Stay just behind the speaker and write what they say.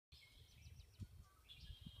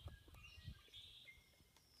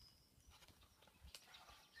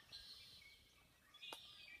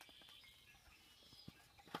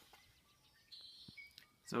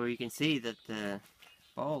So you can see that the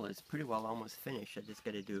bowl is pretty well almost finished. I just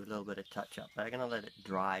got to do a little bit of touch up, but I'm going to let it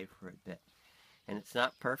dry for a bit. And it's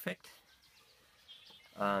not perfect,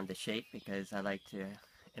 the shape, because I like to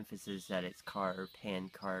emphasize that it's carved,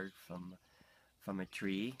 hand carved from a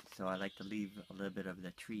tree. So I like to leave a little bit of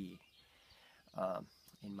the tree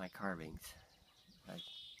in my carvings.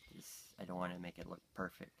 I don't want to make it look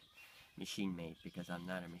perfect, machine made, because I'm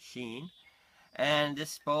not a machine. And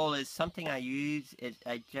this bowl is something I use.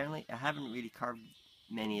 I haven't really carved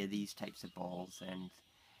many of these types of bowls,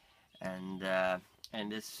 and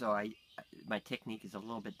this, so my technique is a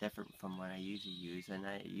little bit different from what I usually use, and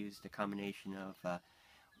I used a combination of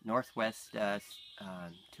Northwest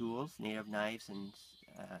tools, native knives, and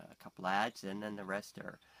a couple adze, and then the rest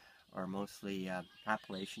are mostly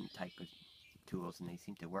Appalachian type of tools, and they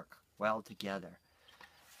seem to work well together.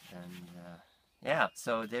 And yeah,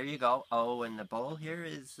 so there you go. Oh, and the bowl here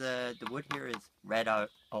is, the wood here is red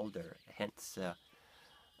alder, hence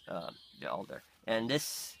the alder. And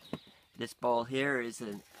this bowl here is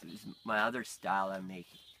my other style I make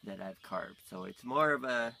that I've carved. So it's more of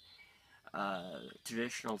a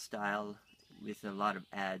traditional style with a lot of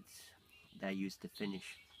adze that I used to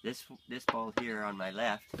finish. This bowl here on my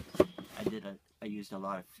left, I used a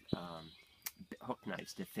lot of hook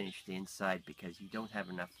knives to finish the inside, because you don't have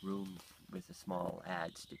enough room with the small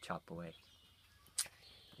adze to chop away.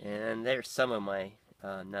 And there's some of my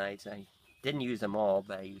knives. I didn't use them all,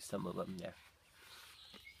 but I used some of them there.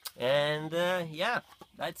 And yeah,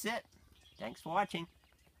 that's it. Thanks for watching.